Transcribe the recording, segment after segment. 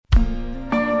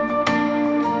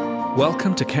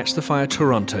Welcome to Catch the Fire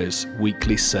Toronto's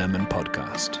weekly sermon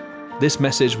podcast. This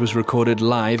message was recorded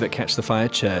live at Catch the Fire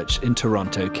Church in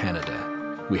Toronto,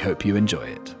 Canada. We hope you enjoy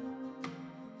it.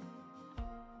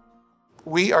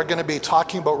 We are going to be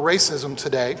talking about racism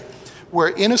today. We're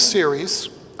in a series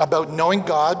about knowing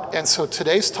God, and so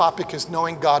today's topic is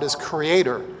knowing God as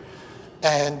Creator.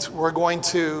 And we're going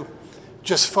to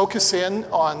just focus in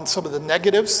on some of the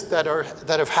negatives that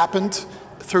have happened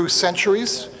through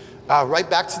centuries, right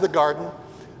back to the garden,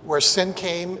 where sin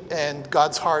came and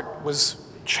God's heart was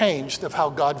changed of how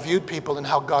God viewed people and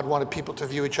how God wanted people to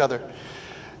view each other.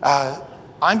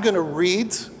 I'm going to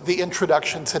read the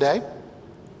introduction today.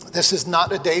 This is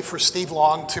not a day for Steve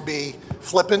Long to be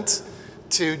flippant,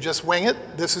 to just wing it.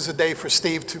 This is a day for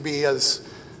Steve to be as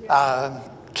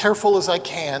careful as I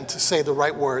can to say the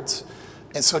right words.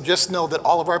 And so just know that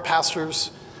all of our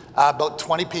pastors, about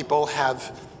 20 people,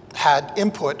 have had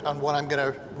input on what I'm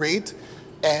going to read.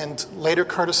 And later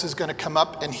Curtis is going to come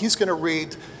up and he's going to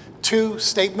read two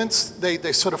statements.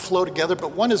 They sort of flow together,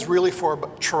 but one is really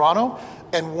for Toronto,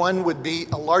 and one would be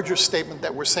a larger statement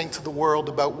that we're saying to the world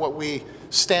about what we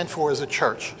stand for as a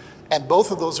church. And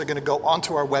both of those are going to go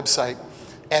onto our website.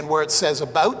 And where it says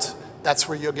about, that's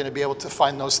where you're going to be able to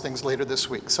find those things later this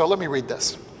week. So let me read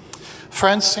this.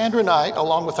 Friends, Sandra and I,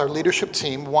 along with our leadership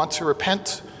team, want to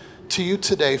repent to you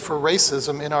today for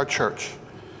racism in our church.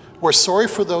 We're sorry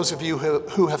for those of you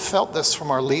who have felt this from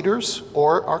our leaders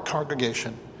or our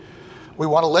congregation. We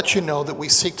want to let you know that we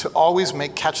seek to always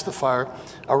make Catch the Fire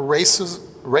a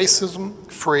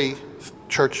racism-free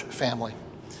church family.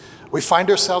 We find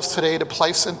ourselves today at a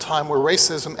place and time where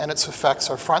racism and its effects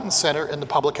are front and center in the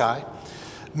public eye.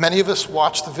 Many of us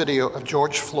watched the video of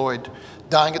George Floyd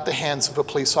dying at the hands of a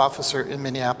police officer in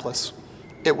Minneapolis.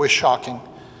 It was shocking,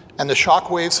 and the shock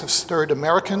waves have stirred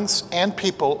Americans and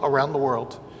people around the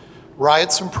world.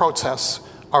 Riots and protests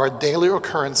are a daily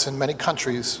occurrence in many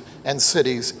countries and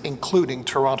cities, including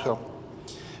Toronto.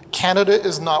 Canada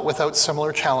is not without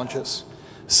similar challenges.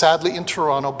 Sadly, in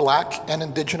Toronto, Black and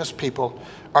Indigenous people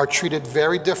are treated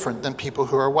very different than people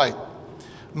who are white.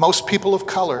 Most people of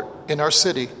color in our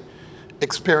city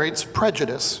experience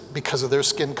prejudice because of their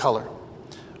skin color.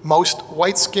 Most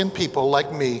white-skinned people,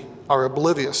 like me, are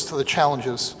oblivious to the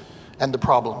challenges and the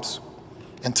problems.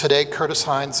 And today, Curtis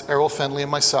Hines, Errol Fenley,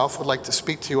 and myself would like to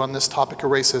speak to you on this topic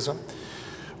of racism.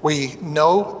 We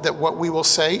know that what we will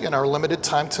say in our limited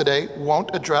time today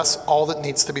won't address all that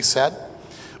needs to be said.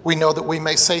 We know that we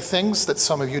may say things that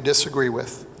some of you disagree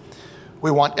with. We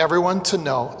want everyone to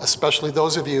know, especially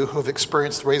those of you who have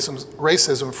experienced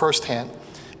racism firsthand,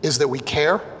 is that we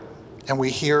care and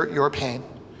we hear your pain.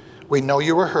 We know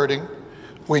you are hurting.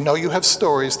 We know you have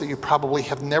stories that you probably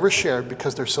have never shared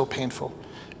because they're so painful.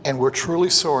 And we're truly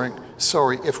sorry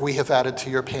if we have added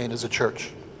to your pain as a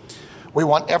church. We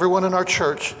want everyone in our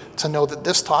church to know that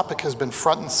this topic has been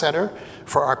front and center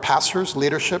for our pastors,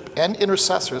 leadership, and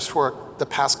intercessors for the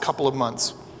past couple of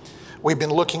months. We've been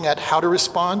looking at how to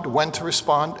respond, when to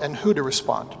respond, and who to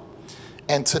respond.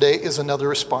 And today is another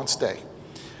response day.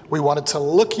 We wanted to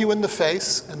look you in the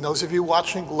face, and those of you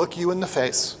watching, look you in the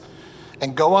face,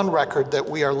 and go on record that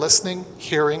we are listening,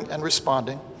 hearing, and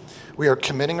responding. We are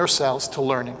committing ourselves to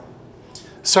learning.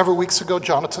 Several weeks ago,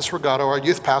 Jonatas Regato, our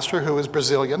youth pastor, who is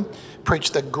Brazilian,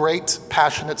 preached a great,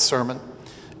 passionate sermon.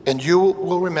 And you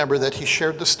will remember that he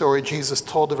shared the story Jesus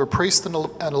told of a priest and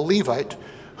a Levite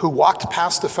who walked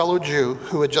past a fellow Jew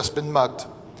who had just been mugged.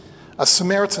 A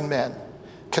Samaritan man,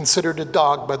 considered a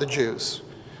dog by the Jews.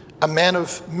 A man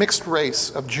of mixed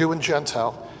race, of Jew and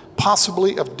Gentile,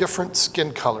 possibly of different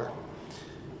skin color.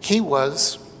 He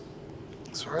was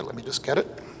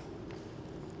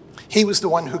the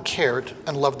one who cared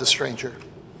and loved the stranger.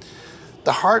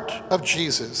 The heart of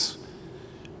Jesus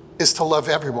is to love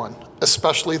everyone,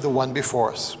 especially the one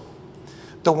before us.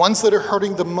 The ones that are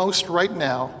hurting the most right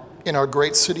now in our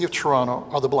great city of Toronto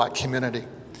are the Black community.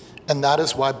 And that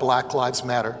is why Black Lives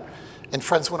Matter. And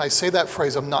friends, when I say that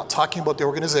phrase, I'm not talking about the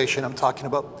organization, I'm talking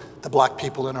about the Black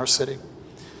people in our city.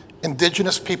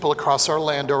 Indigenous people across our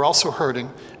land are also hurting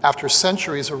after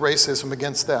centuries of racism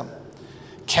against them.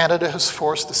 Canada has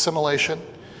forced assimilation,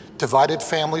 divided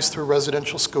families through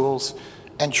residential schools,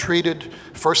 and treated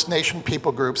First Nation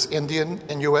people groups, Indian,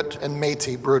 Inuit, and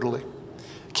Métis, brutally.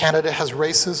 Canada has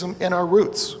racism in our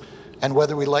roots, and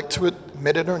whether we like to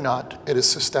admit it or not, it is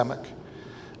systemic.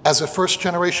 As a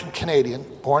first-generation Canadian,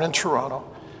 born in Toronto,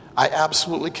 I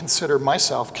absolutely consider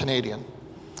myself Canadian.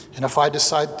 And if I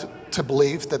decide to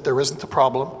believe that there isn't a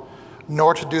problem,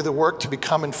 nor to do the work to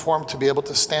become informed to be able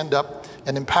to stand up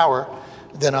and empower,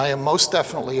 then I am most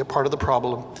definitely a part of the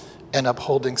problem and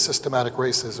upholding systematic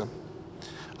racism.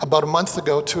 About a month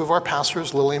ago, two of our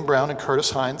pastors, Lillian Brown and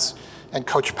Curtis Hines, and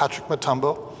Coach Patrick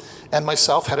Mutombo, and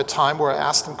myself had a time where I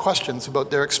asked them questions about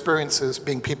their experiences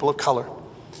being people of color.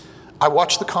 I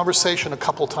watched the conversation a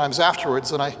couple times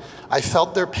afterwards, and I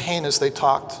felt their pain as they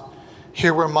talked.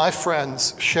 Here were my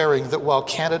friends sharing that while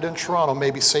Canada and Toronto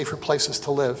may be safer places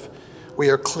to live, we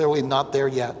are clearly not there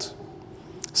yet.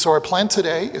 So our plan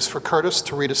today is for Curtis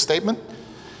to read a statement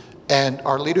and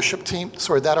our leadership team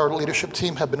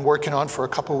have been working on for a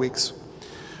couple weeks.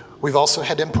 We've also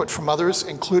had input from others,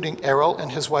 including Errol and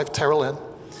his wife, Tara Lynn.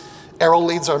 Errol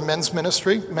leads our men's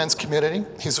ministry, men's community.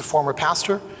 He's a former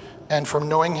pastor, and from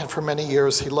knowing him for many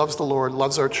years, he loves the Lord,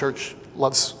 loves our church,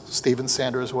 loves Steve and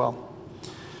Sandra as well.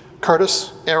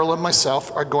 Curtis, Errol, and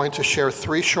myself are going to share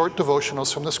 3 short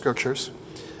devotionals from the scriptures.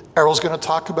 Errol's going to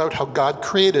talk about how God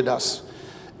created us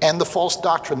and the false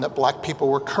doctrine that black people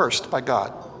were cursed by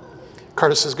God.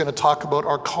 Curtis is going to talk about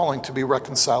our calling to be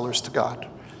reconcilers to God.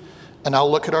 And I'll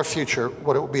look at our future,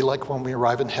 what it will be like when we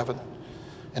arrive in heaven.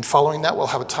 And following that, we'll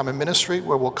have a time of ministry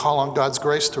where we'll call on God's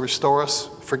grace to restore us,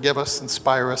 forgive us,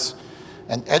 inspire us,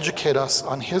 and educate us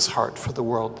on his heart for the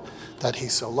world that he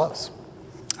so loves.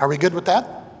 Are we good with that?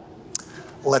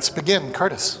 Let's begin.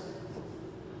 Curtis.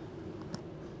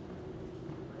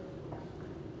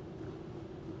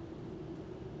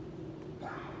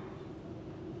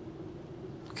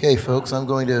 Okay, folks, I'm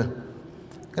going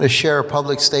to share a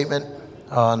public statement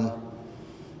on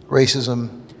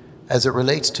racism as it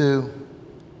relates to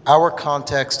our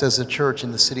context as a church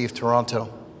in the city of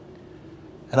Toronto.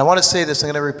 And I want to say this,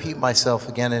 I'm going to repeat myself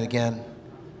again and again.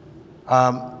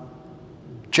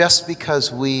 Just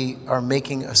because we are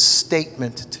making a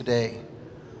statement today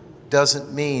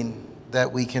doesn't mean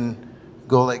that we can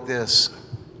go like this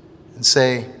and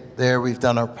say, there, we've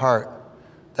done our part.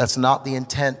 That's not the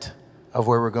intent of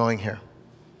where we're going here.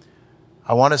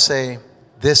 I want to say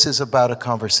this is about a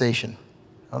conversation.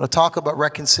 I want to talk about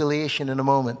reconciliation in a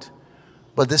moment,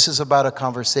 but this is about a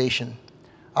conversation.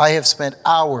 I have spent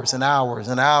hours and hours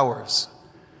and hours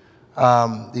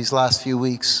these last few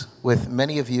weeks with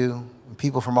many of you,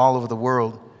 people from all over the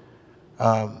world.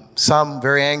 Some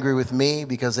very angry with me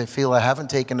because they feel I haven't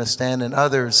taken a stand, and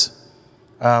others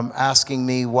asking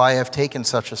me why I've taken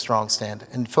such a strong stand.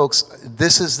 And folks,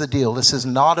 this is the deal. This is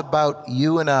not about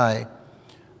you and I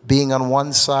being on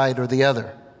one side or the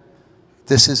other.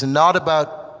 This is not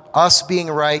about us being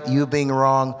right, you being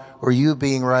wrong, or you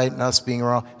being right and us being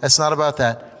wrong. That's not about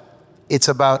that. It's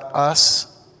about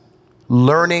us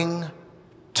learning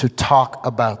to talk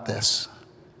about this.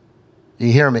 Do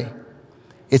you hear me?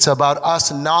 It's about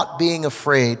us not being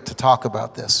afraid to talk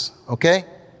about this, okay?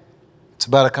 It's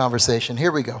about a conversation.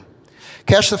 Here we go.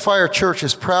 Catch the Fire Church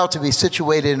is proud to be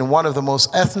situated in one of the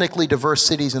most ethnically diverse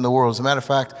cities in the world. As a matter of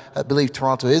fact, I believe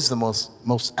Toronto is the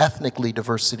most ethnically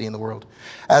diverse city in the world.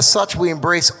 As such, we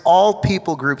embrace all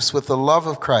people groups with the love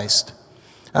of Christ.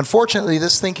 Unfortunately,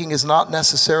 this thinking is not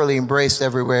necessarily embraced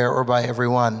everywhere or by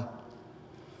everyone.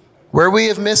 Where we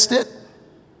have missed it,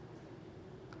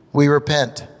 we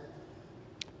repent.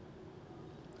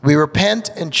 We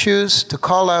repent and choose to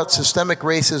call out systemic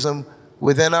racism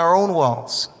within our own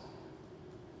walls,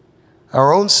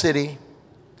 our own city,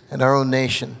 and our own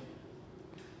nation.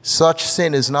 Such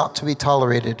sin is not to be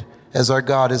tolerated, as our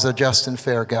God is a just and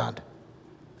fair God.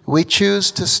 We choose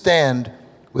to stand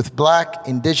with Black,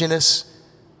 Indigenous,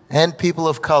 and people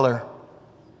of color.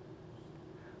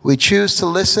 We choose to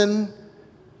listen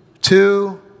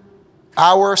to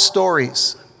our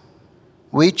stories.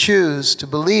 We choose to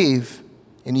believe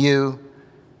in you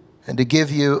and to give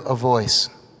you a voice.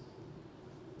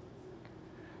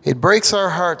 It breaks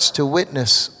our hearts to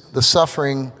witness the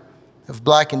suffering of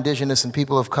Black, Indigenous, and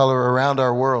people of color around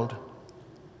our world.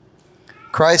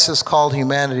 Christ has called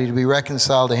humanity to be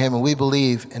reconciled to him, and we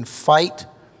believe and fight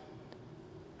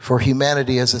for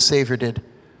humanity as the Savior did.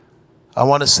 I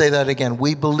want to say that again.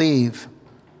 We believe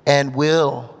and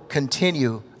will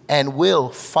continue and will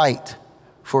fight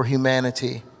for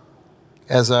humanity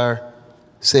as our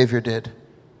Savior did.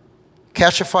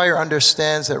 Catch the Fire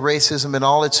understands that racism in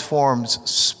all its forms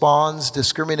spawns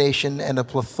discrimination and a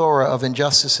plethora of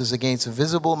injustices against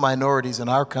visible minorities in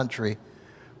our country,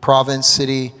 province,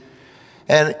 city,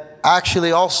 and actually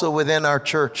also within our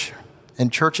church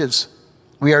and churches.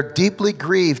 We are deeply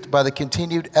grieved by the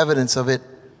continued evidence of it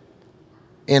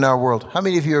in our world. How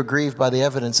many of you are grieved by the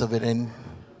evidence of it in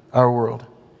our world?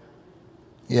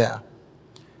 Yeah.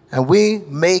 And we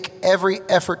make every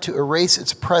effort to erase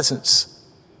its presence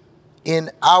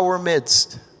in our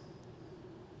midst.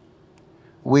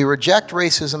 We reject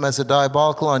racism as a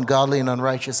diabolical, ungodly, and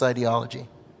unrighteous ideology.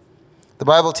 The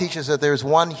Bible teaches that there's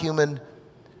one human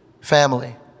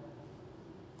family,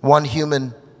 one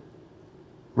human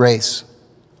race.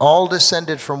 All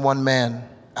descended from one man,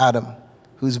 Adam,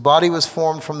 whose body was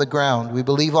formed from the ground. We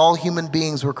believe all human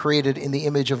beings were created in the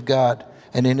image of God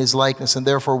and in his likeness, and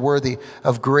therefore worthy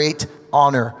of great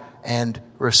honor and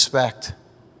respect.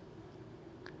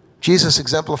 Jesus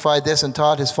exemplified this and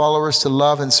taught his followers to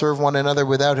love and serve one another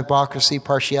without hypocrisy,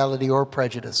 partiality, or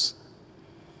prejudice.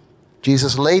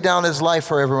 Jesus laid down his life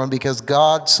for everyone because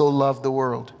God so loved the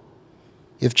world.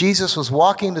 If Jesus was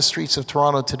walking the streets of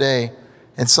Toronto today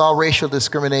and saw racial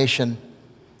discrimination,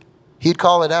 he'd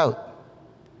call it out.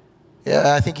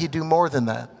 Yeah, I think he'd do more than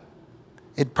that.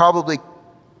 It'd probably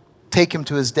take him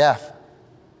to his death.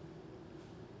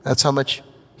 That's how much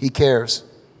he cares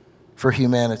for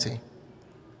humanity.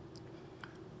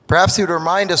 Perhaps he would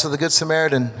remind us of the Good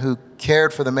Samaritan who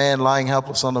cared for the man lying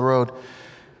helpless on the road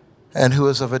and who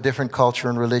was of a different culture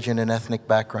and religion and ethnic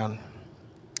background.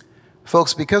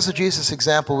 Folks, because of Jesus'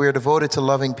 example, we are devoted to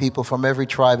loving people from every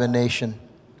tribe and nation.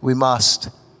 We must.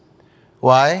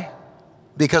 Why?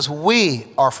 Because we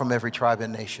are from every tribe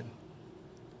and nation.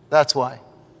 That's why.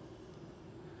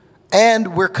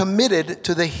 And we're committed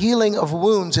to the healing of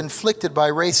wounds inflicted by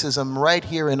racism right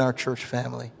here in our church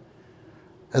family.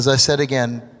 As I said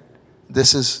again,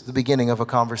 this is the beginning of a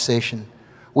conversation.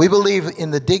 We believe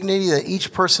in the dignity that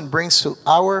each person brings to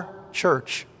our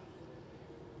church,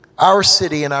 our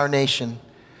city, and our nation.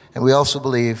 And we also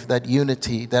believe that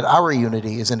our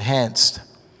unity is enhanced.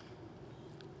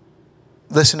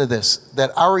 Listen to this,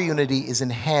 that our unity is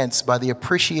enhanced by the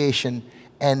appreciation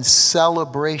and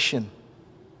celebration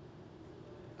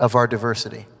of our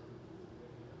diversity.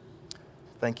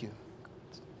 Thank you.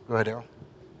 Go ahead, Errol.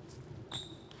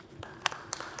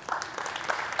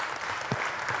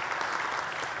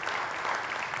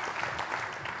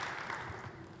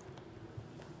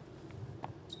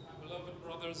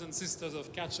 And sisters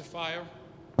of Catch a Fire,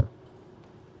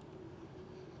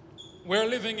 we're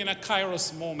living in a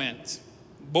Kairos moment,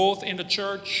 both in the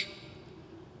church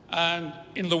and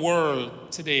in the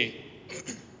world today.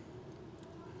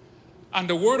 And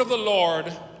the word of the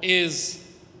Lord is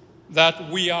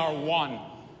that we are one.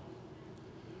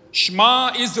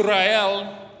 Shema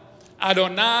Israel,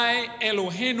 Adonai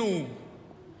Eloheinu,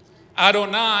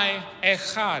 Adonai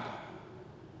Echad.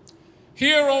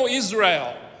 Hear, O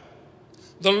Israel,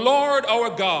 the Lord our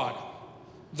God,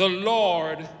 the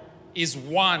Lord is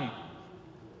one.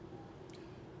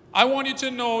 I want you to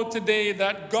know today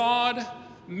that God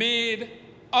made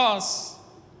us,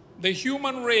 the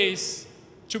human race,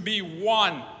 to be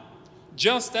one,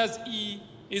 just as he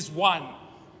is one.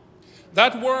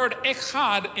 That word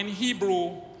echad in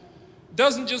Hebrew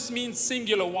doesn't just mean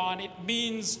singular one, it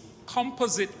means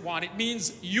composite one, it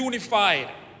means unified.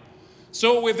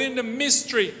 So within the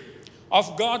mystery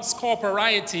of God's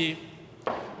corporeity,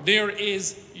 there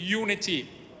is unity.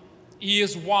 He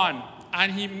is one,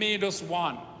 and he made us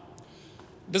one.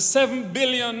 The 7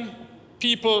 billion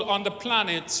people on the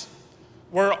planet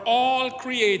were all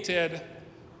created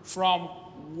from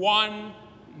one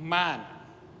man.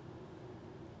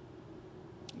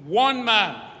 One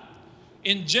man.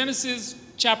 In Genesis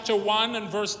chapter 1 and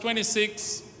verse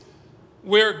 26,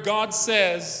 where God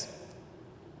says,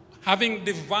 having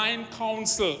divine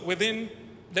counsel within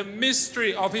the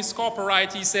mystery of his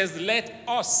corporate, he says, let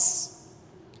us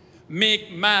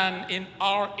make man in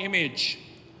our image.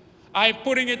 I'm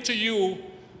putting it to you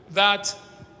that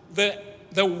the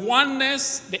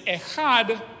oneness, the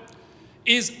echad,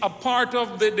 is a part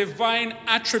of the divine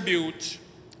attribute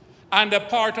and a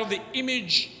part of the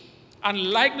image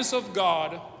and likeness of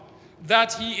God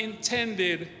that he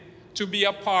intended to be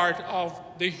a part of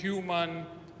the human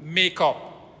makeup.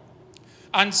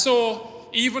 And so,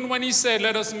 even when he said,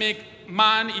 let us make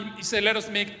man, he said, let us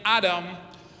make Adam,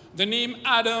 the name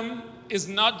Adam is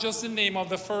not just the name of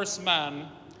the first man.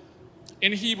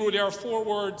 In Hebrew, there are 4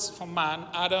 words for man: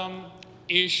 Adam,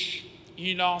 Ish,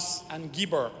 Enos, and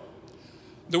Gibber.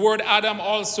 The word Adam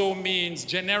also means,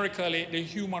 generically, the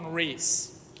human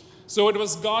race. So it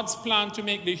was God's plan to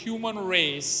make the human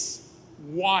race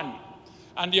one.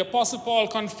 And the Apostle Paul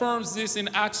confirms this in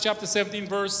Acts chapter 17,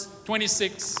 verse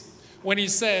 26, when he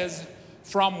says,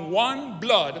 from one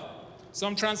blood,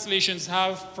 some translations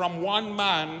have from one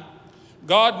man,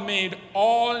 God made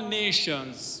all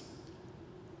nations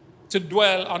to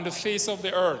dwell on the face of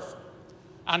the earth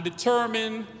and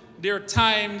determine their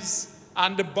times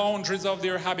and the boundaries of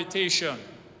their habitation.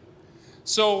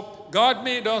 So God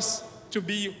made us to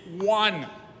be one,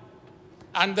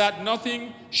 and that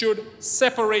nothing should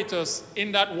separate us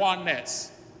in that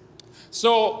oneness.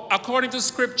 So, according to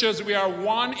scriptures, we are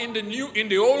one in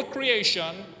the old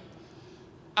creation,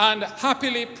 and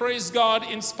happily, praise God,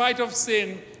 in spite of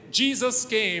sin, Jesus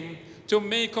came to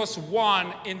make us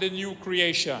one in the new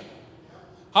creation.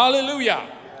 Hallelujah.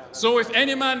 So if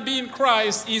any man be in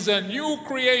Christ, is a new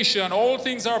creation. All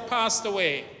things are passed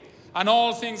away, and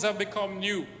all things have become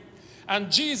new. And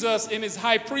Jesus, in his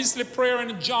high priestly prayer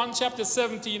in John chapter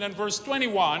 17 and verse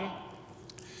 21,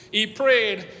 he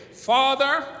prayed,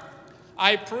 Father,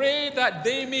 I pray that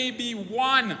they may be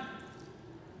one.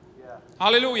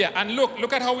 Hallelujah. And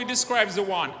look at how he describes the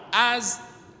one. As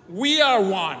we are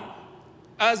one,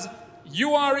 as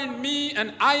you are in me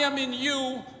and I am in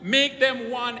you, make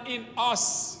them one in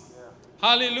us.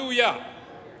 Hallelujah.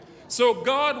 So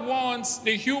God wants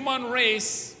the human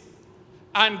race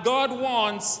and God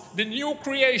wants the new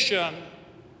creation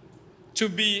to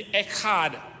be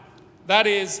echad. That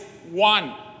is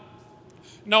one.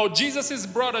 Now Jesus'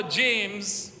 brother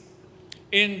James,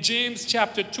 in James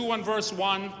chapter 2 and verse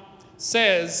 1,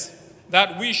 says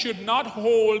that we should not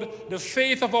hold the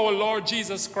faith of our Lord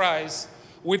Jesus Christ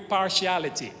with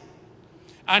partiality.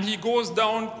 And he goes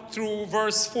down through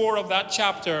verse 4 of that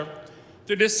chapter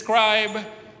to describe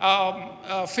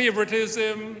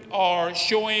favoritism or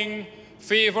showing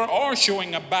favor or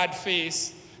showing a bad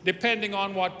face, depending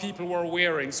on what people were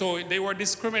wearing. So they were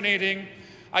discriminating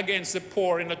against the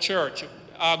poor in the church,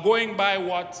 going by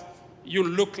what you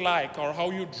look like or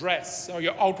how you dress or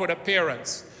your outward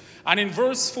appearance. And in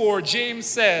verse 4, James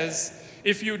says,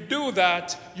 if you do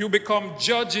that, you become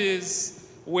judges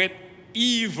with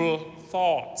evil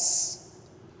thoughts.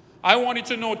 I want you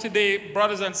to know today,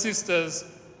 brothers and sisters,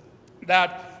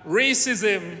 that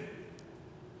racism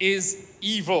is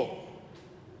evil.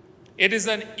 It is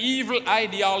an evil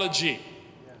ideology.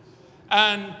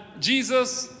 And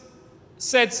Jesus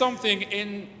said something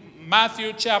in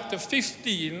Matthew chapter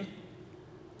 15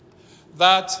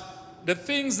 that the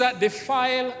things that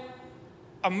defile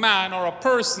a man or a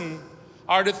person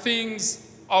are the things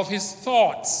of his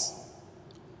thoughts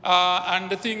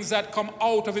and the things that come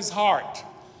out of his heart.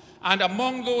 And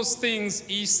among those things,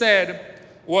 he said,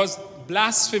 was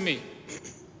blasphemy.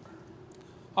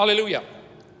 Hallelujah.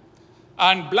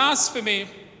 And blasphemy,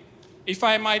 if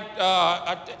I might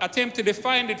attempt to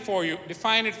define it for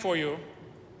you,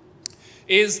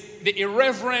 is the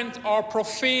irreverent or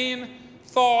profane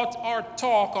thought or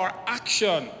talk or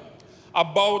action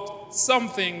about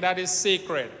something that is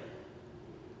sacred.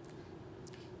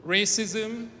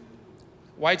 Racism,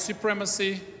 white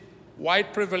supremacy,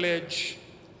 white privilege,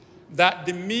 that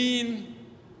demean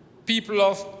people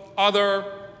of other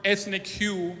ethnic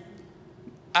hue,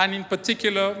 and in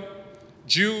particular,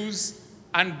 Jews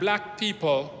and black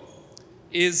people,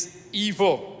 is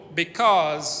evil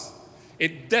because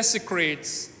it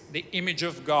desecrates the image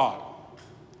of God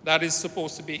that is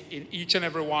supposed to be in each and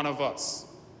every one of us.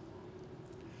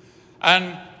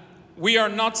 And we are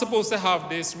not supposed to have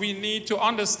this. We need to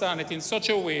understand it in such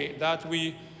a way that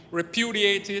we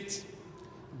repudiate it,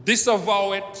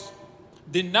 disavow it,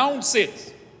 denounce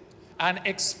it, and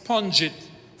expunge it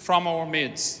from our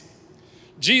midst.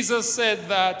 Jesus said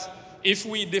that if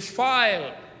we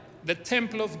defile the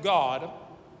temple of God,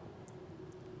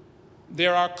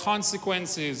 there are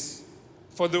consequences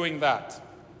for doing that.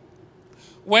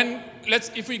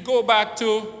 If we go back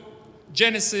to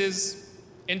Genesis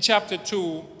in chapter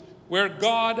 2, where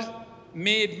God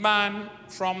made man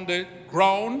from the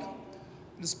ground,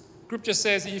 the scripture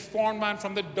says he formed man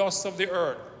from the dust of the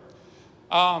earth,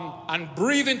 and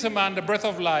breathed into man the breath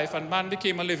of life, and man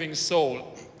became a living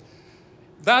soul.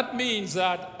 That means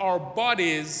that our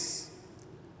bodies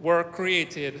were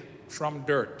created from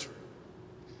dirt.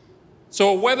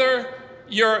 So whether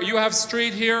you have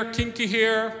straight hair, kinky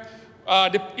hair,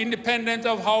 independent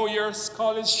of how your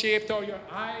skull is shaped or your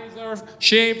eyes are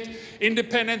shaped,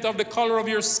 independent of the color of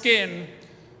your skin,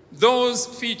 those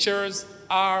features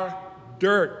are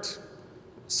dirt.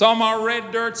 Some are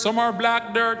red dirt, some are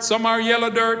black dirt, some are yellow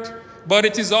dirt, but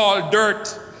it is all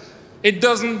dirt. It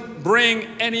doesn't bring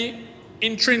any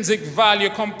intrinsic value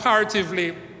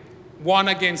comparatively one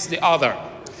against the other.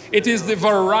 It is the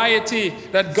variety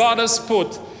that God has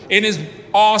put in his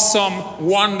awesome,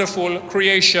 wonderful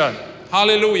creation.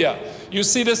 Hallelujah. You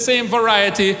see the same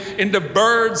variety in the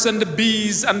birds and the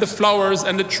bees and the flowers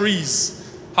and the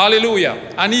trees.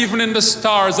 Hallelujah. And even in the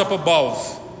stars up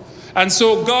above. And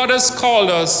so God has called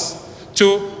us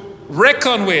to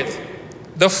reckon with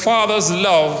the Father's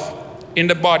love in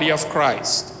the body of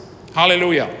Christ.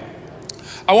 Hallelujah.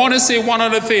 I want to say one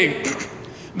other thing.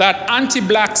 That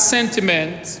anti-black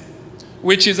sentiment,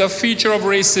 which is a feature of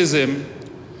racism,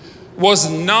 was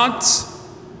not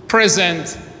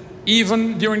present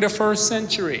even during the first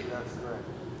century.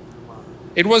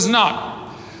 It was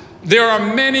not. There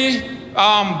are many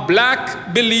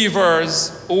black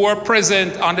believers who were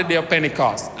present on the day of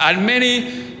Pentecost. And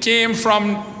many came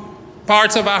from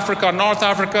parts of Africa, North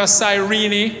Africa,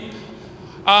 Cyrene,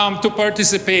 to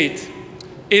participate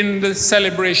in the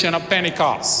celebration of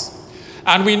Pentecost.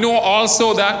 And we know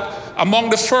also that among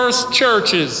the first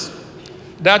churches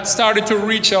that started to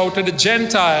reach out to the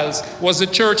Gentiles was the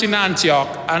church in Antioch.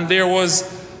 And there was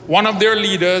one of their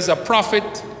leaders, a prophet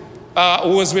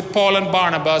who was with Paul and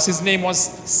Barnabas. His name was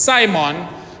Simon,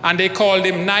 and they called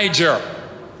him Niger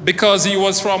because he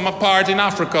was from a part in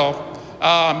Africa,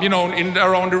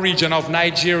 around the region of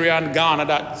Nigeria and Ghana,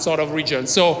 that sort of region.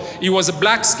 So he was a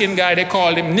black-skinned guy. They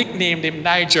nicknamed him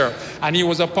Niger, and he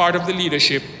was a part of the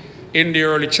leadership in the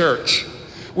early church.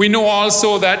 We know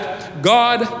also that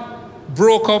God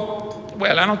broke up,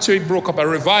 well, I'm not sure he broke up a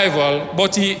revival,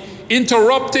 but he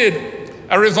interrupted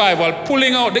a revival,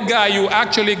 pulling out the guy who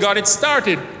actually got it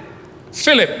started,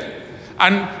 Philip,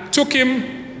 and took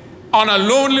him on a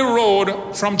lonely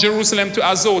road from Jerusalem to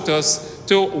Azotus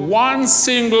to one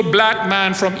single black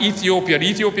man from Ethiopia, the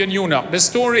Ethiopian eunuch. The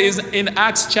story is in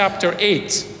Acts chapter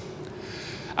 8.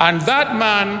 And that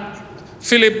man,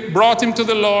 Philip, brought him to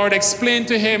the Lord, explained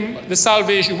to him the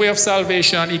salvation, way of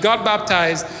salvation. He got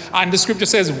baptized, and the scripture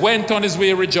says, went on his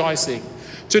way rejoicing.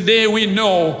 Today we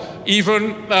know,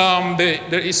 even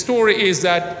the story is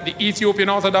that the Ethiopian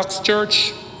Orthodox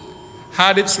Church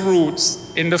had its roots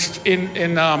in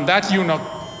that eunuch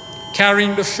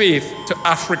carrying the faith to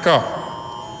Africa.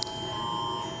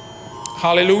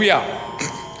 Hallelujah.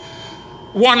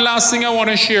 One last thing I want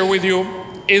to share with you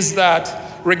is that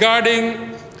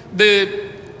regarding the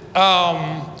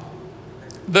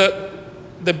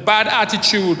bad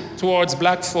attitude towards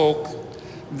black folk,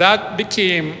 that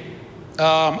became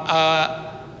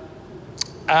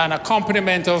an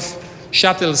accompaniment of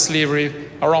chattel slavery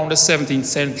around the 17th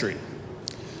century.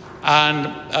 And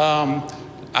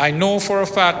I know for a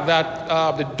fact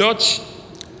that the Dutch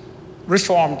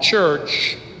Reformed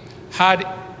Church had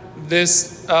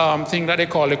this thing that they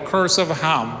call the curse of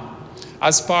Ham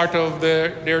as part of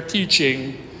their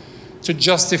teaching to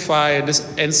justify the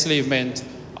enslavement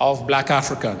of black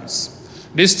Africans.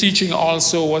 This teaching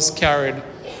also was carried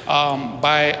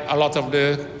by a lot of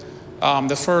the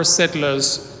first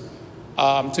settlers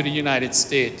to the United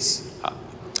States.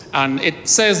 And it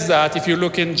says that if you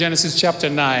look in Genesis chapter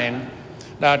 9,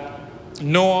 that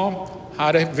Noah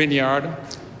had a vineyard,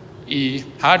 he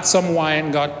had some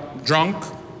wine, got drunk,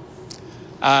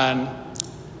 and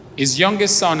his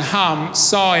youngest son Ham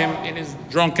saw him in his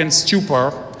drunken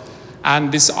stupor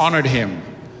and dishonored him.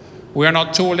 We are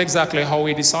not told exactly how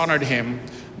he dishonored him,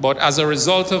 but as a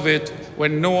result of it,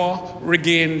 when Noah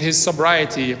regained his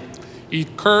sobriety, he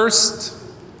cursed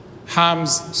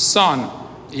Ham's son.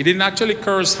 He didn't actually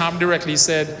curse Ham directly. He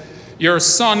said, your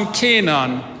son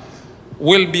Canaan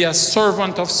will be a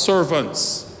servant of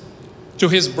servants to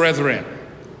his brethren.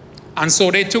 And so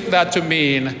they took that to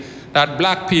mean that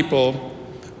black people,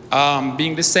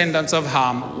 being descendants of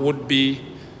Ham, would be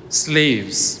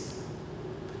slaves.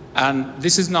 And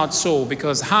this is not so,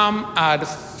 because Ham had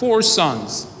 4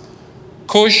 sons,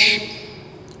 Cush,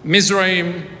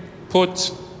 Mizraim,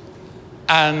 Put,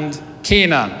 and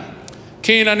Canaan.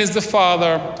 Canaan is the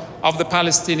father of the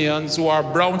Palestinians, who are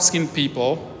brown-skinned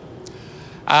people.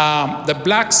 The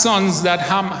black sons that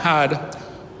Ham had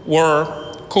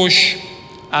were Cush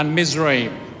and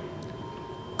Mizraim.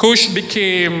 Cush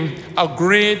became a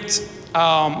great,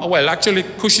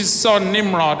 Cush's son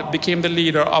Nimrod became the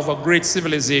leader of a great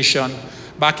civilization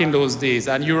back in those days.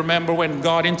 And you remember when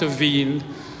God intervened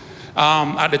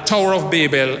at the Tower of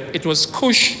Babel, it was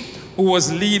Cush who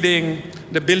was leading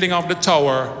the building of the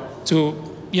tower to,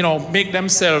 make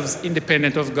themselves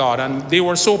independent of God. And they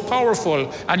were so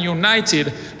powerful and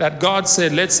united that God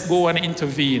said, let's go and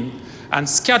intervene and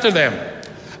scatter them.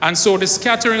 And so the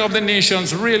scattering of the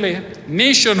nations, really,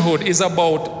 nationhood is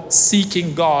about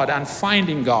seeking God and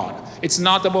finding God. It's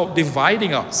not about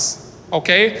dividing us,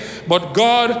 okay? But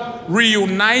God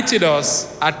reunited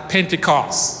us at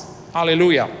Pentecost.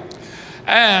 Hallelujah.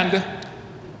 And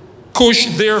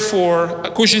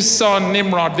Cush's son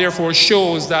Nimrod, therefore,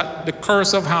 shows that the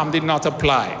curse of Ham did not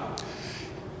apply.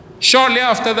 Shortly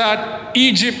after that,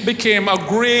 Egypt became a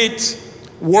great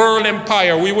world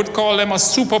empire. We would call them a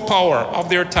superpower of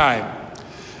their time.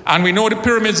 And we know the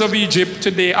pyramids of Egypt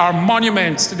today are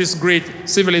monuments to this great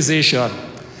civilization.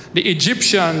 The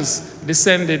Egyptians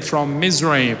descended from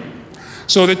Mizraim.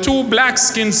 So the 2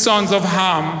 black-skinned sons of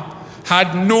Ham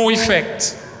had no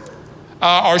effect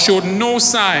or showed no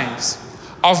signs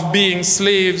of being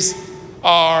slaves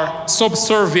or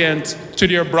subservient to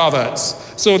their brothers.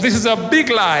 So this is a big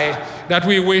lie that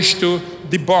we wish to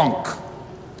debunk.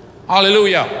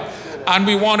 Hallelujah. And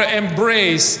we want to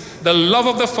embrace the love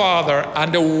of the Father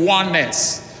and the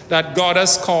oneness that God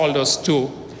has called us to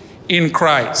in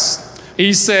Christ.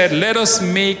 He said, let us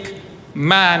make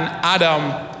man,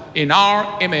 Adam, in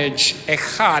our image,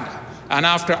 echad, and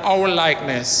after our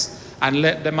likeness, and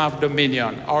let them have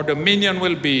dominion. Our dominion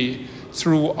will be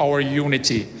through our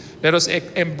unity. Let us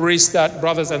embrace that,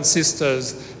 brothers and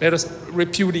sisters. Let us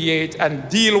repudiate and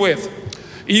deal with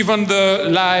even the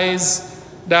lies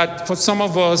that for some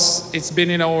of us, it's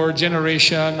been in our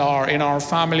generation or in our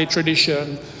family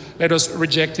tradition. Let us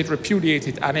reject it, repudiate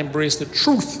it, and embrace the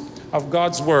truth of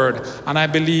God's word. And I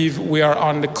believe we are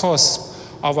on the cusp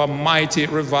of a mighty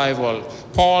revival.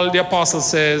 Paul the apostle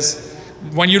says,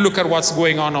 when you look at what's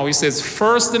going on now, he says,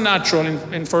 first the natural,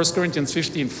 in 1 Corinthians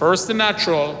 15, first the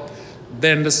natural,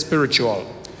 then the spiritual.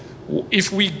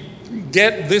 If we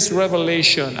get this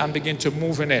revelation and begin to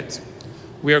move in it,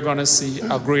 we are going to see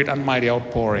a great and mighty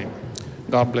outpouring.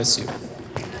 God bless you. Oh,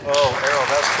 Errol,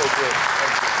 that's so good.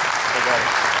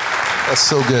 Thank you. That's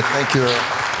so good. Thank you,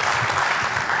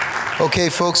 Errol. Okay,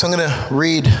 folks, I'm going to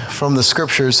read from the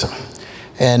scriptures,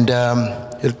 and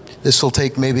this will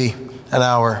take maybe an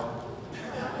hour.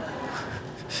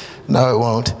 No, it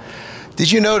won't.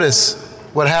 Did you notice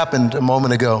what happened a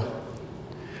moment ago?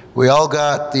 We all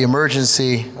got the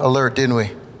emergency alert, didn't we?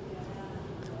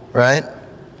 Right?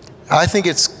 I think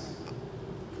it's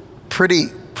pretty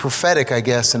prophetic, I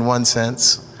guess, in one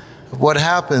sense, of what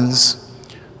happens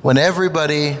when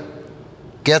everybody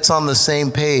gets on the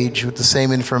same page with the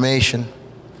same information.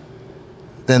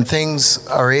 Then things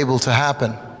are able to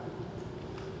happen.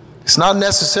 It's not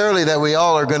necessarily that we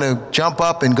all are going to jump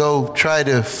up and go try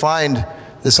to find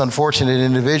this unfortunate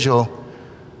individual,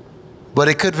 but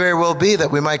it could very well be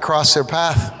that we might cross their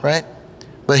path, right?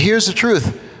 But here's the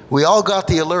truth. We all got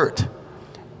the alert.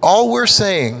 All we're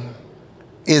saying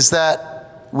is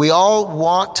that we all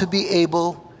want to be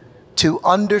able to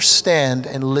understand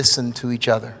and listen to each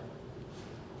other.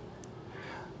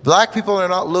 Black people are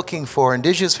not looking for,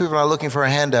 indigenous people are not looking for a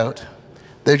handout.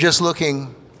 They're just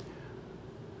looking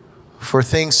for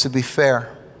things to be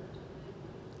fair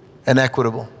and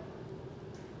equitable.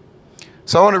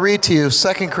 So I want to read to you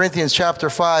 2 Corinthians chapter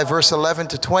 5, verse 11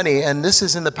 to 20, and this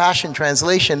is in the Passion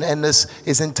Translation, and this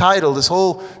is entitled, this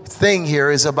whole thing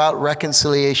here is about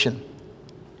reconciliation.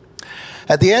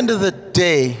 At the end of the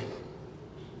day,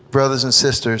 brothers and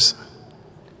sisters,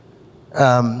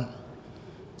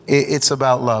 it's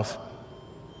about love.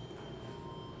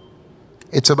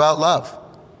 It's about love.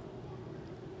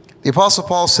 The Apostle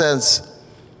Paul says,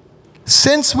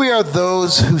 since we are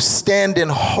those who stand in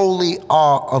holy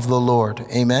awe of the Lord,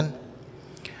 amen,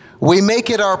 we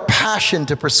make it our passion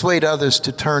to persuade others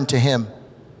to turn to him.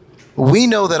 We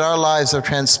know that our lives are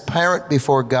transparent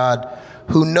before God,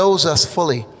 who knows us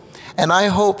fully. And I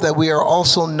hope that we are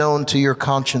also known to your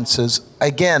consciences.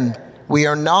 Again, we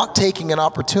are not taking an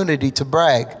opportunity to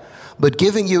brag, but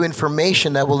giving you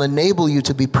information that will enable you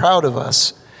to be proud of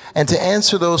us and to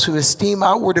answer those who esteem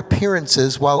outward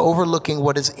appearances while overlooking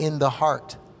what is in the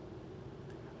heart.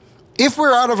 If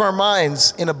we're out of our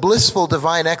minds in a blissful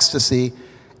divine ecstasy,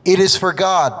 it is for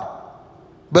God.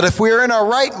 But if we are in our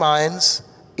right minds,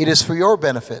 it is for your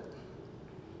benefit.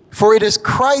 For it is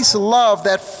Christ's love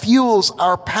that fuels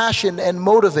our passion and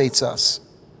motivates us,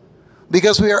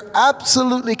 because we are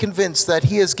absolutely convinced that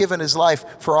he has given his life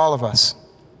for all of us.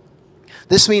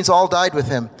 This means all died with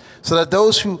him, so that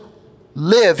those who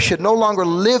live should no longer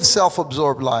live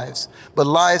self-absorbed lives, but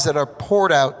lives that are poured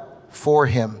out for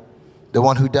him, the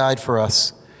one who died for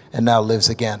us and now lives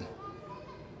again.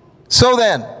 So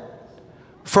then,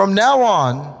 from now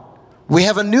on, we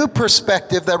have a new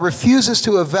perspective that refuses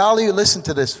to evaluate, listen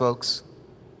to this, folks.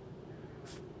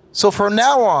 So from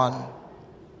now on,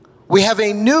 we have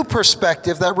a new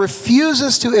perspective that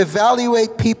refuses to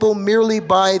evaluate people merely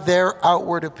by their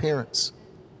outward appearance.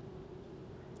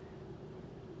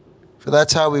 For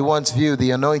that's how we once viewed the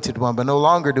Anointed One, but no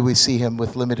longer do we see him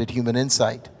with limited human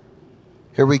insight.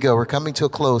 Here we go. We're coming to a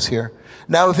close here.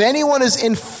 Now, if anyone is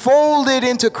enfolded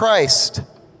into Christ,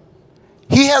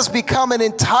 he has become an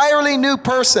entirely new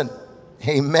person.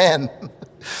 Amen.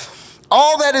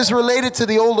 All that is related to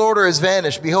the old order has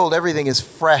vanished. Behold, everything is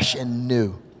fresh and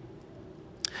new.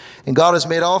 And God has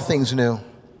made all things new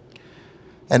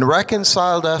and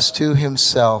reconciled us to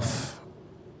himself,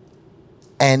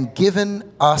 and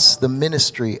given us the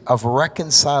ministry of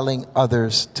reconciling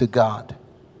others to God.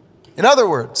 In other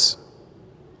words,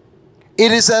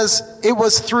 it is as it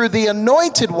was through the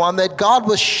Anointed One that God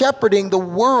was shepherding the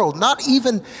world, not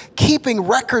even keeping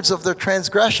records of their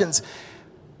transgressions.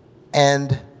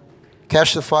 And,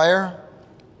 catch the fire,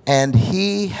 and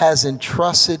he has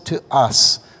entrusted to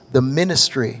us the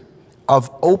ministry of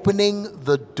opening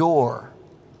the door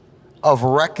of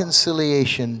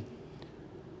reconciliation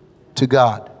to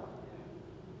God.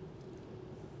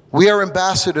 We are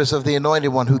ambassadors of the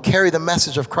Anointed One who carry the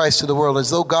message of Christ to the world as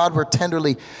though God were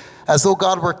tenderly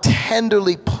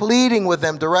pleading with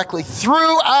them directly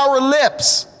through our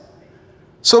lips.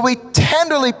 So we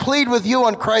tenderly plead with you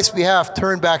on Christ's behalf,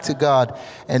 turn back to God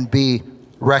and be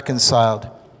reconciled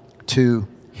to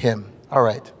Him. All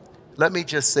right, let me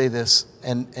just say this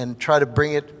and try to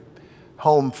bring it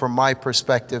home from my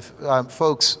perspective.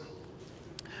 Folks,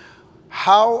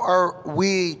 how are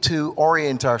we to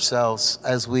orient ourselves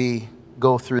as we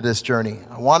go through this journey?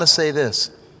 I want to say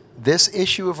this. This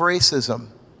issue of racism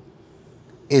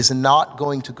is not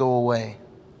going to go away.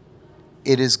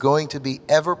 It is going to be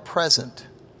ever present.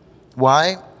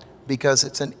 Why? Because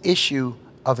it's an issue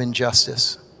of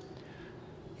injustice.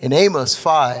 In Amos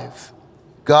 5,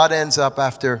 God ends up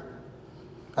after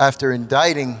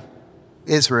indicting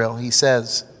Israel, he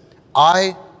says,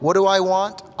 what do I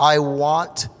want? I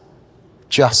want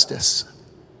justice,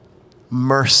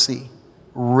 mercy,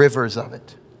 rivers of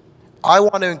it. I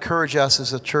want to encourage us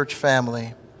as a church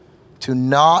family to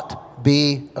not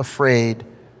be afraid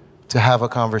to have a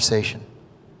conversation.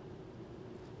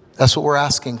 That's what we're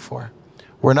asking for.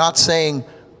 We're not saying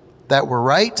that we're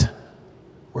right.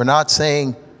 We're not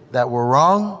saying that we're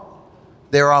wrong.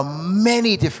 There are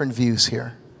many different views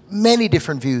here, many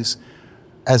different views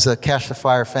as a Catch the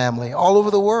Fire family all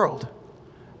over the world.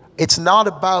 It's not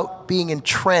about being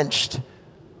entrenched,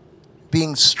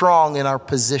 being strong in our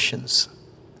positions.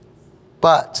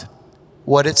 But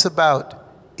what it's about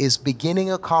is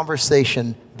beginning a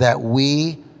conversation that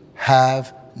we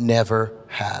have never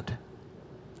had.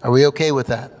 Are we okay with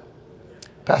that?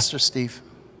 Pastor Steve.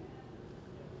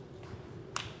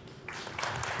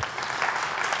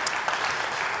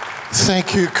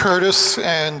 Thank you, Curtis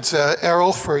and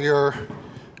Errol, for your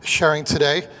sharing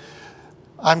today.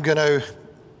 I'm going to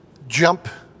jump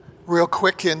real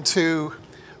quick into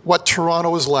what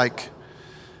Toronto is like.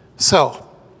 So,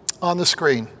 on the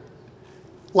screen,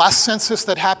 last census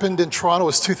that happened in Toronto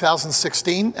was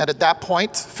 2016, and at that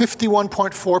point,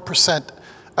 51.4%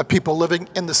 of people living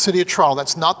in the city of Toronto.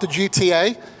 That's not the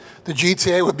GTA. The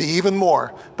GTA would be even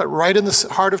more, but right in the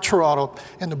heart of Toronto,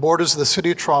 in the borders of the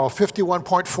city of Toronto,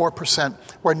 51.4%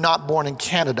 were not born in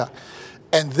Canada.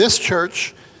 And this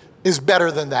church is better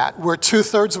than that. We're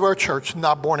 2/3 of our church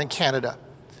not born in Canada.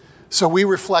 So we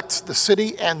reflect the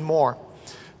city and more.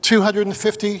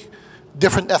 250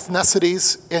 different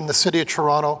ethnicities in the city of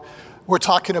Toronto. We're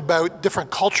talking about different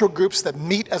cultural groups that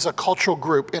meet as a cultural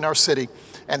group in our city.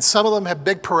 And some of them have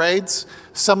big parades.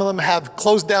 Some of them have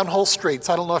closed down whole streets.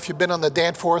 I don't know if you've been on the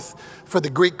Danforth for the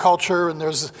Greek culture, and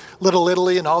there's Little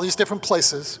Italy and all these different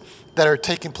places that are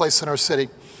taking place in our city.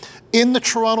 In the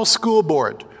Toronto School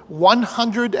Board,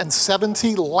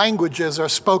 170 languages are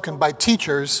spoken by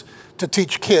teachers to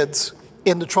teach kids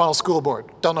in the Toronto School Board.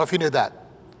 Don't know if you knew that.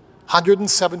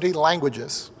 170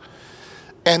 languages.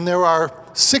 And there are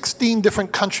 16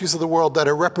 different countries of the world that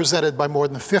are represented by more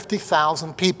than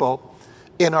 50,000 people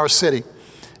in our city.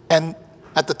 And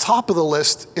at the top of the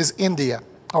list is India.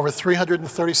 Over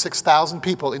 336,000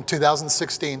 people in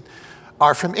 2016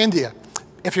 are from India.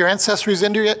 If your ancestry is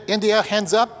India,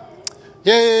 hands up.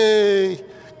 Yay!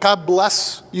 God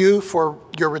bless you for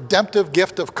your redemptive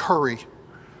gift of curry.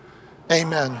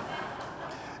 Amen.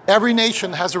 Every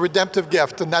nation has a redemptive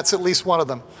gift, and that's at least one of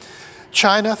them.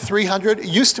 China, 300. It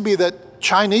used to be that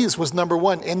Chinese was number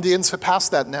one. Indians have passed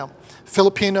that now.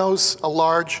 Filipinos, a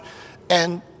large.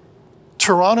 And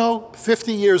Toronto,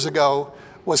 50 years ago,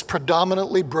 was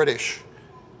predominantly British.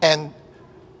 And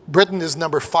Britain is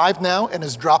number 5 now and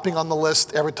is dropping on the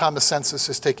list every time a census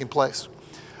is taking place.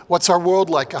 What's our world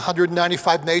like?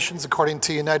 195 nations, according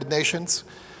to United Nations.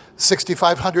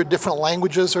 6,500 different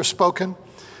languages are spoken,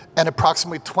 and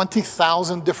approximately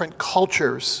 20,000 different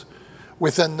cultures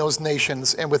within those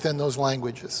nations and within those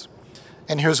languages.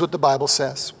 And here's what the Bible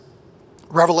says.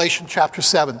 Revelation chapter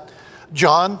 7.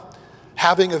 John,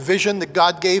 having a vision that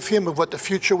God gave him of what the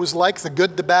future was like, the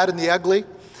good, the bad, and the ugly,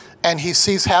 and he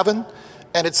sees heaven,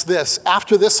 and it's this.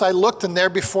 After this I looked, and there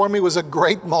before me was a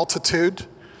great multitude,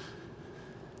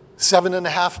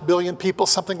 7.5 billion people,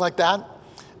 something like that,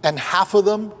 and half of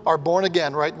them are born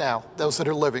again right now, those that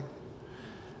are living.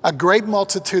 A great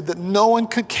multitude that no one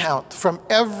could count, from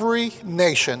every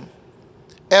nation,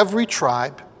 every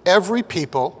tribe, every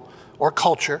people or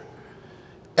culture,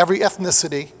 every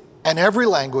ethnicity, and every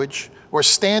language were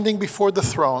standing before the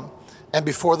throne and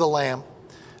before the Lamb.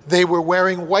 They were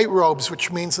wearing white robes,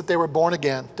 which means that they were born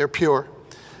again, they're pure.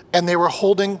 And they were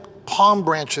holding palm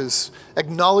branches,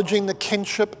 acknowledging the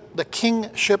kinship the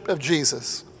kingship of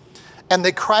Jesus. And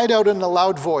they cried out in a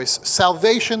loud voice,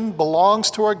 "Salvation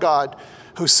belongs to our God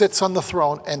who sits on the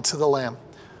throne and to the Lamb."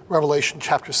 Revelation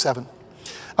chapter 7.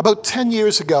 About 10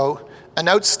 years ago, an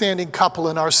outstanding couple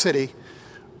in our city,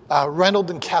 Reynold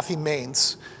and Kathy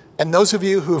Maines, and those of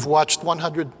you who have watched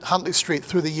 100 Huntley Street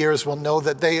through the years will know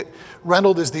that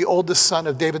Reynold is the oldest son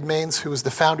of David Maines, who was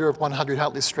the founder of 100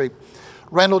 Huntley Street.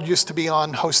 Reynold used to be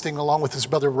on hosting along with his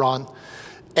brother Ron.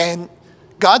 And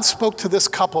God spoke to this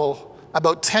couple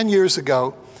about 10 years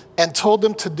ago and told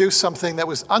them to do something that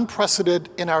was unprecedented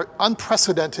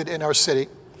in our city.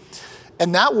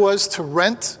 And that was to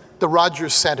rent the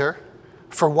Rogers Center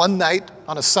for one night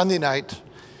on a Sunday night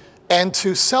and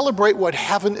to celebrate what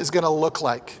heaven is going to look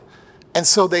like. And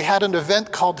so they had an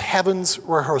event called Heaven's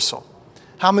Rehearsal.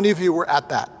 How many of you were at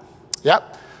that?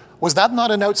 Yep. Was that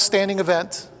not an outstanding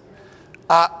event?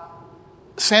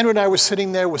 Sandra and I were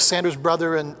sitting there with Sandra's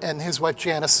brother and his wife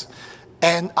Janice,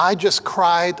 and I just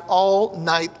cried all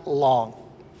night long.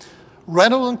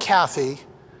 Reynold and Kathy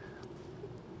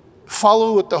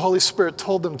followed what the Holy Spirit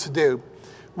told them to do,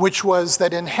 which was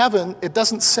that in heaven, it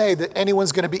doesn't say that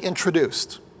anyone's going to be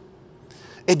introduced.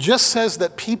 It just says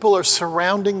that people are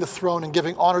surrounding the throne and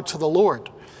giving honor to the Lord.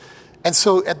 And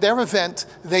so at their event,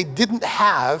 they didn't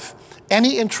have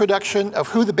any introduction of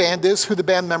who the band is, who the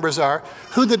band members are,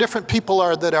 who the different people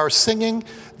are that are singing,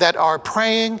 that are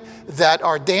praying, that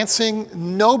are dancing.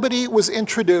 Nobody was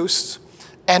introduced,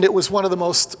 and it was one of the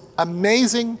most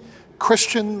amazing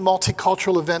Christian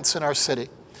multicultural events in our city.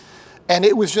 And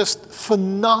it was just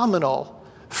phenomenal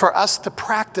for us to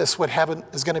practice what heaven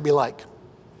is going to be like.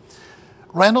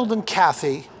 Reynold and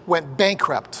Kathy went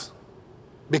bankrupt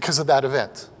because of that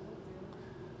event.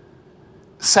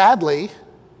 Sadly,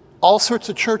 all sorts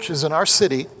of churches in our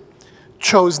city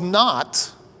chose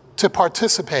not to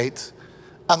participate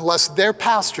unless their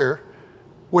pastor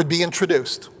would be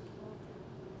introduced.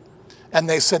 And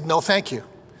they said, no, thank you.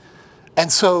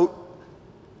 And so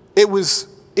it was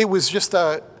just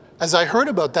as I heard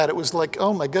about that, it was like,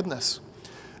 oh my goodness.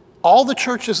 All the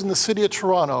churches in the city of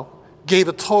Toronto gave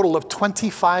a total of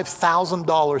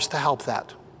 $25,000 to help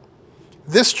that.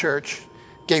 This church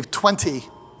gave 20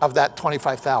 of that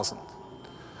 25,000.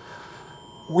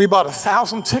 We bought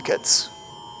 1,000 tickets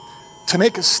to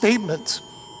make a statement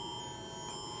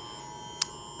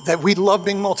that we love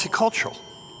being multicultural,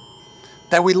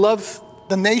 that we love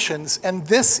the nations, and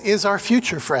this is our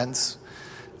future, friends.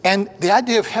 And the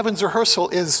idea of Heaven's Rehearsal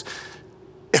is,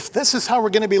 if this is how we're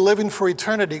going to be living for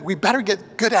eternity, we better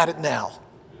get good at it now.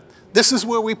 This is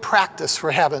where we practice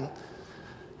for heaven.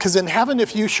 Because in heaven,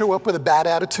 if you show up with a bad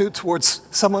attitude towards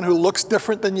someone who looks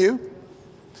different than you,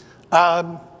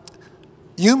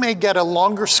 you may get a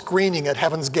longer screening at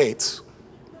heaven's gates.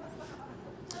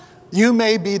 You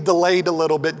may be delayed a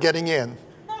little bit getting in.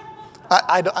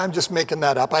 I'm just making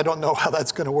that up. I don't know how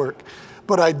that's going to work.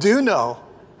 But I do know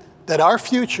that our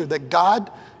future, that God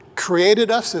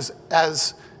created us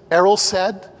as Errol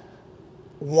said,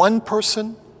 one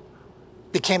person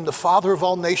became the father of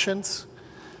all nations.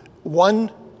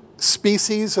 One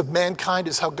species of mankind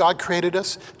is how God created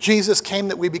us. Jesus came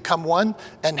that we become one,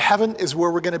 and heaven is where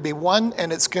we're going to be one,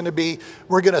 and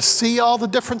we're going to see all the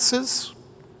differences.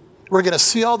 We're going to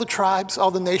see all the tribes,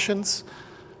 all the nations,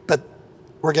 but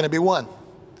we're going to be one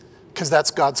because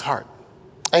that's God's heart.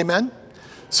 Amen?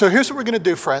 So here's what we're going to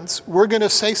do, friends. We're going to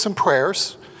say some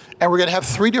prayers, and we're going to have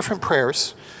 3 different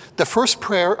prayers. The first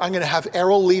prayer I'm going to have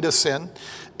Errol lead us in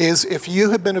is if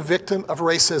you have been a victim of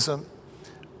racism,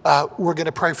 we're going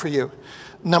to pray for you.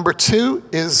 Number 2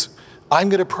 is I'm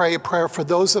going to pray a prayer for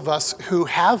those of us who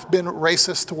have been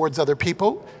racist towards other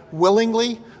people,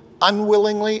 willingly,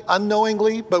 unwillingly,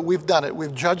 unknowingly, but we've done it.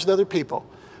 We've judged other people.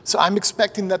 So I'm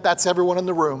expecting that that's everyone in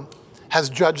the room has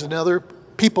judged another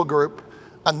people group,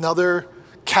 another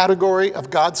category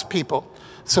of God's people.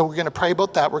 So we're going to pray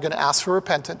about that. We're going to ask for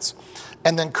repentance.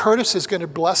 And then Curtis is going to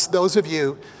bless those of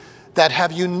you that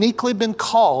have uniquely been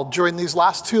called during these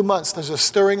last 2 months. There's a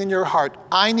stirring in your heart.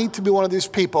 I need to be one of these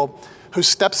people who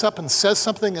steps up and says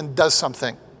something and does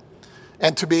something,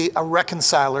 and to be a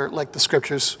reconciler like the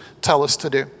scriptures tell us to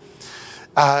do.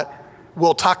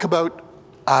 We'll talk about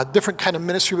different kind of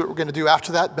ministry that we're going to do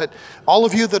after that. But all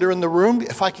of you that are in the room,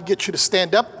 if I could get you to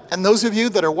stand up, and those of you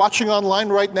that are watching online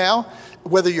right now,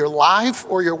 whether you're live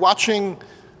or you're watching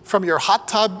from your hot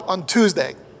tub on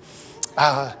Tuesday,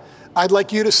 I'd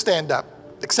like you to stand up,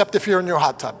 except if you're in your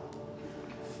hot tub.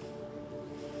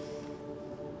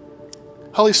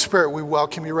 Holy Spirit, we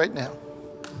welcome you right now.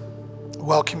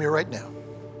 Welcome you right now.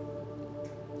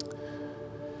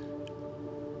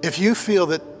 If you feel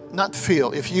that not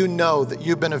feel, if you know that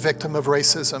you've been a victim of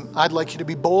racism, I'd like you to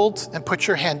be bold and put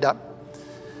your hand up.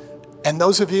 And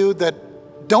those of you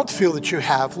that don't feel that you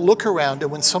have, look around,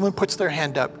 and when someone puts their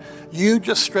hand up, you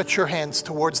just stretch your hands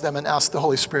towards them and ask the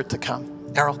Holy Spirit to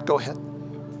come. Errol, go ahead.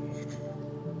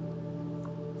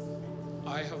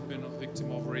 I have been a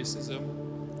victim of racism.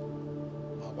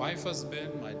 My wife has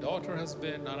been, my daughter has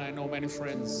been, and I know many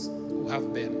friends who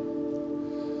have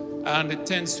been. And it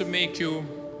tends to make you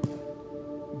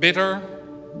bitter,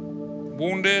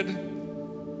 wounded,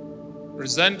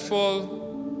 resentful,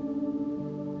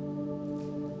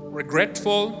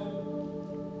 regretful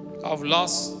of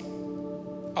lost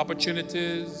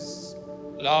opportunities,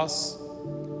 lost,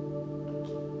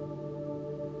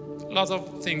 lots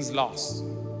of things lost.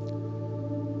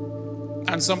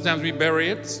 And sometimes we bury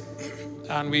it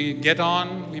and we get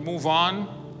on, we move on,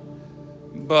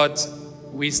 but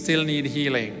we still need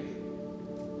healing.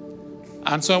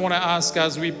 And so I want to ask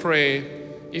as we pray,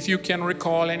 if you can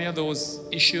recall any of those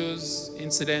issues,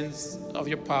 incidents of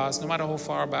your past, no matter how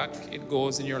far back it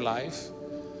goes in your life,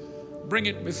 bring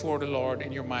it before the Lord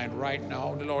in your mind right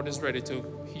now. The Lord is ready to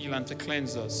heal and to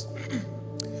cleanse us.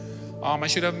 I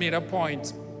should have made a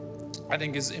point I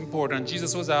think is important.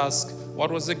 Jesus was asked, what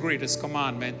was the greatest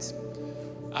commandment?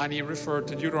 And he referred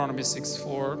to Deuteronomy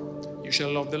 6:4. You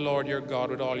shall love the Lord your God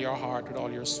with all your heart, with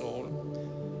all your soul.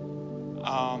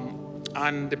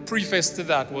 And the preface to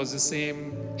that was the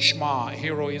same Shema,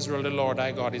 Hear, O Israel, the Lord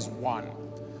thy God is one.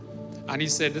 And he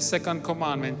said the second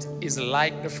commandment is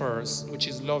like the first, which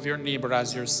is love your neighbor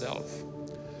as yourself.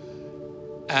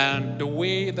 And the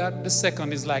way that the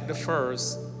second is like the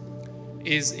first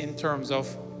is in terms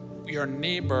of your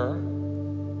neighbor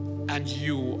and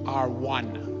you are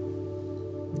one.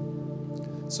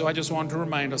 So I just want to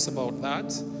remind us about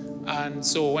that. And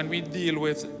so when we deal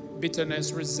with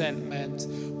bitterness, resentment,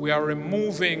 we are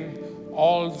removing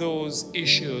all those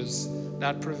issues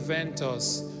that prevent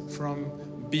us from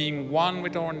being one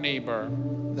with our neighbor,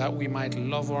 that we might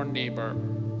love our neighbor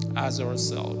as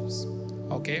ourselves.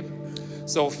 Okay?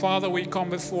 So Father, we come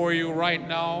before you right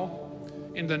now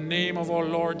in the name of our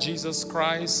Lord Jesus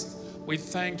Christ. We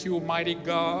thank you, mighty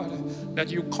God, that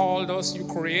you called us, you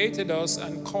created us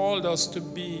and called us to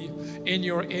be in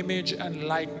your image and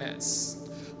likeness.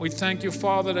 We thank you,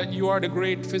 Father, that you are the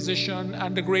great physician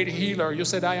and the great healer. You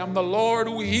said, I am the Lord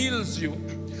who heals you.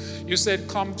 You said,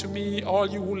 come to me, all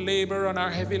you who labor and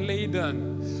are heavy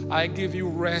laden. I give you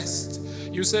rest.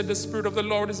 You said, the Spirit of the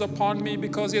Lord is upon me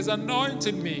because he has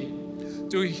anointed me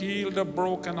to heal the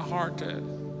brokenhearted.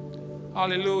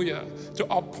 Hallelujah.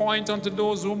 To appoint unto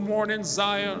those who mourn in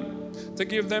Zion, to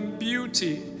give them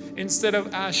beauty instead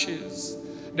of ashes,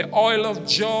 the oil of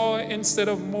joy instead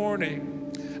of mourning,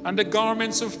 and the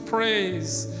garments of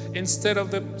praise instead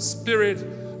of the spirit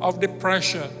of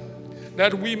depression,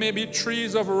 that we may be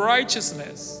trees of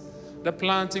righteousness, the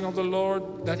planting of the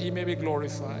Lord, that he may be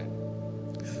glorified.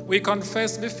 We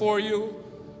confess before you,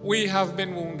 we have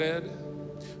been wounded.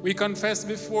 We confess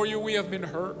before you, we have been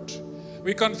hurt.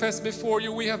 We confess before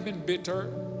you, we have been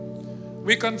bitter.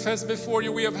 We confess before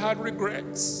you, we have had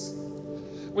regrets.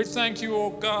 We thank you, O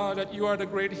God, that you are the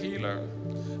great healer.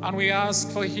 And we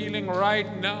ask for healing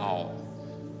right now.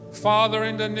 Father,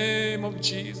 in the name of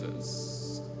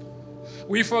Jesus,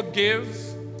 we forgive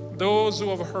those who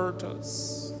have hurt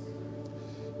us.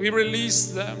 We release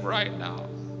them right now.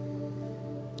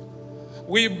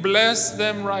 We bless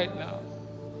them right now.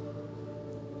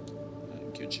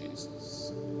 Thank you,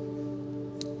 Jesus.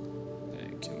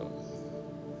 Thank you, Lord.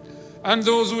 And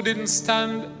those who didn't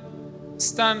stand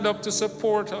up to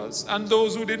support us, and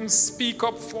those who didn't speak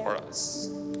up for us,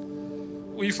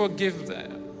 we forgive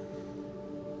them.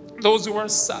 Those who are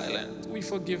silent, we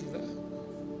forgive them.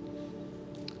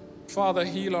 Father,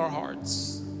 heal our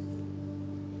hearts.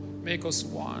 Make us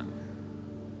one.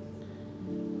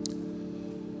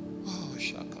 Oh,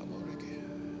 Shakaboreke.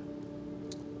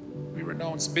 We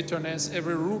renounce bitterness.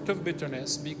 Every root of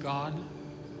bitterness be gone.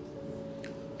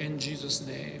 In Jesus'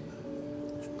 name.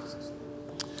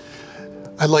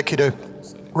 I'd like you to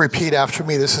repeat after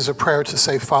me. This is a prayer to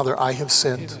say, Father, I have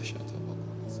sinned.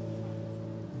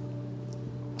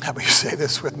 How about you say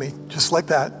this with me? Just like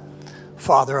that.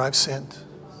 Father, I've sinned.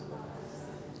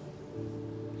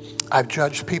 I've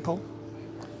judged people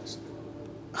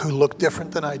who look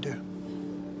different than I do.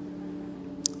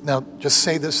 Now, just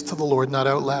say this to the Lord, not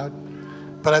out loud.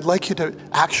 But I'd like you to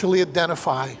actually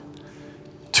identify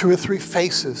 2 or 3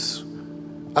 faces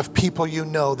of people you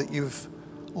know that you've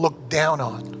looked down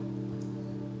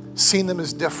on, seen them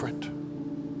as different.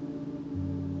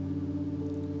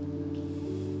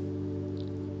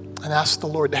 And ask the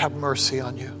Lord to have mercy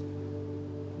on you.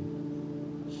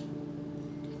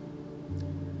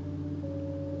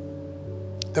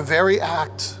 The very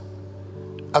act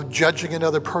of judging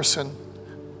another person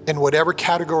in whatever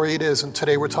category it is, and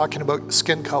today we're talking about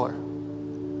skin color.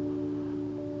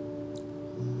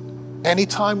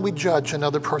 Anytime we judge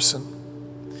another person,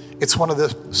 it's one of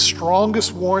the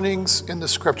strongest warnings in the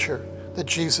scripture that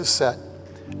Jesus said,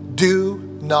 do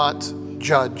not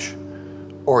judge,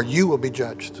 or you will be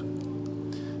judged.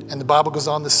 And the Bible goes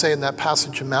on to say in that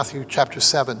passage in Matthew chapter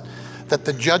 7, that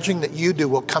the judging that you do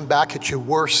will come back at you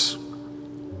worse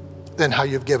than how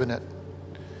you've given it.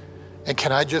 And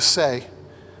can I just say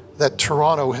that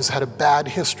Toronto has had a bad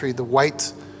history, the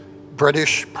white,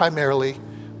 British primarily,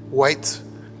 white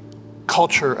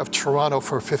culture of Toronto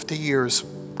for 50 years,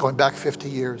 going back 50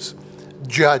 years,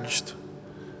 judged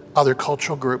other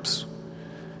cultural groups.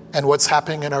 And what's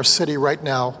happening in our city right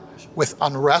now with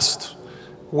unrest,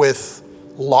 with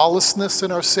lawlessness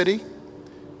in our city,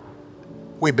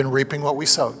 we've been reaping what we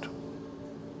sowed.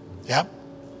 Yeah?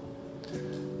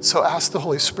 So ask the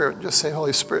Holy Spirit, just say,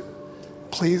 Holy Spirit,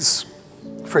 please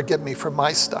forgive me for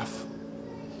my stuff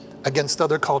against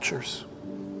other cultures.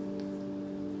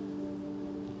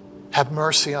 Have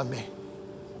mercy on me.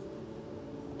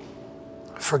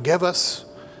 Forgive us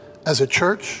as a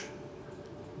church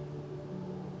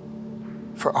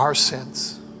for our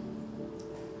sins.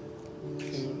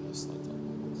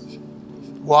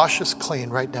 Wash us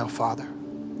clean right now, Father.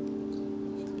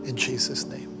 In Jesus'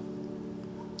 name.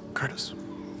 Curtis.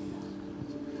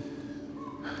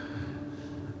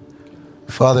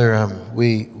 Father,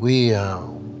 we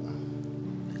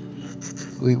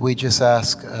just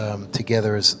ask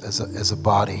together as a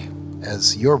body,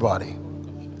 as your body,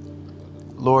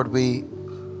 Lord, we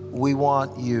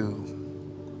want you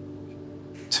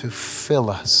to fill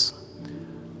us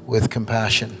with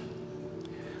compassion.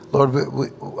 Lord,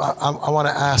 I want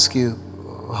to ask you,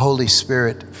 Holy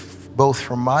Spirit, both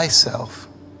for myself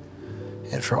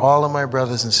and for all of my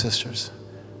brothers and sisters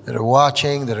that are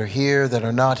watching, that are here, that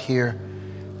are not here,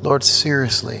 Lord,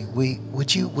 seriously,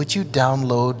 would you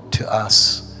download to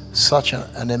us such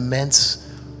an immense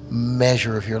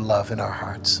measure of your love in our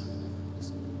hearts?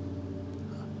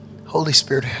 Holy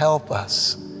Spirit, help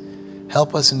us.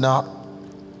 Help us not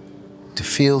to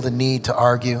feel the need to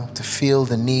argue, to feel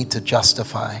the need to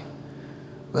justify.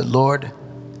 But Lord,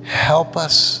 help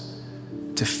us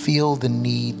to feel the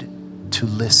need to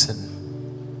listen.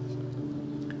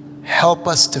 Help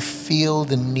us to feel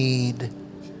the need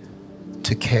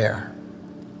to care.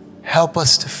 Help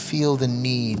us to feel the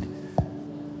need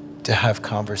to have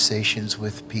conversations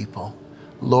with people.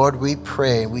 Lord, we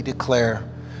pray, we declare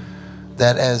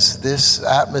that as this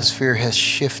atmosphere has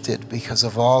shifted because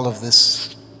of all of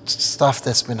this stuff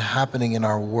that's been happening in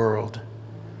our world,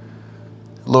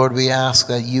 Lord, we ask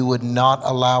that you would not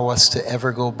allow us to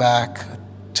ever go back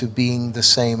to being the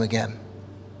same again.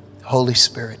 Holy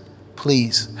Spirit,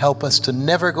 please help us to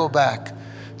never go back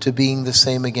to being the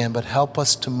same again, but help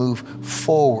us to move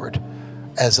forward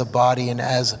as a body and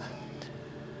as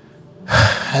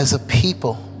a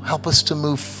people. Help us to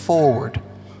move forward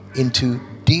into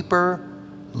deeper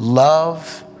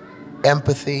love,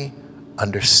 empathy,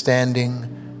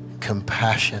 understanding,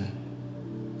 compassion.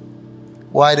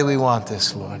 Why do we want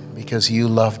this, Lord? Because you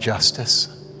love justice.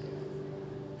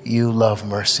 You love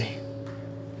mercy.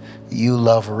 You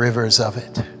love rivers of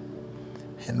it.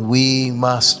 And we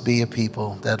must be a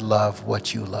people that love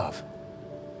what you love.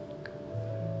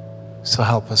 So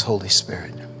help us, Holy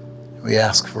Spirit. We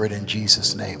ask for it in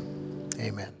Jesus' name.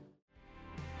 Amen.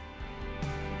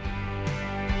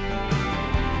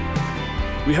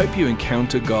 We hope you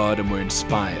encounter God and were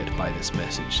inspired by this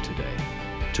message today.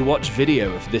 To watch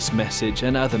video of this message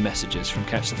and other messages from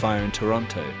Catch the Fire in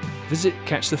Toronto, visit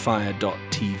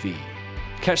catchthefire.tv.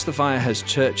 Catch the Fire has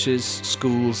churches,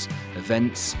 schools,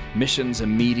 events, missions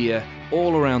and media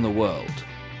all around the world.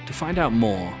 To find out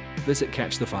more, visit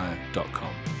catchthefire.com.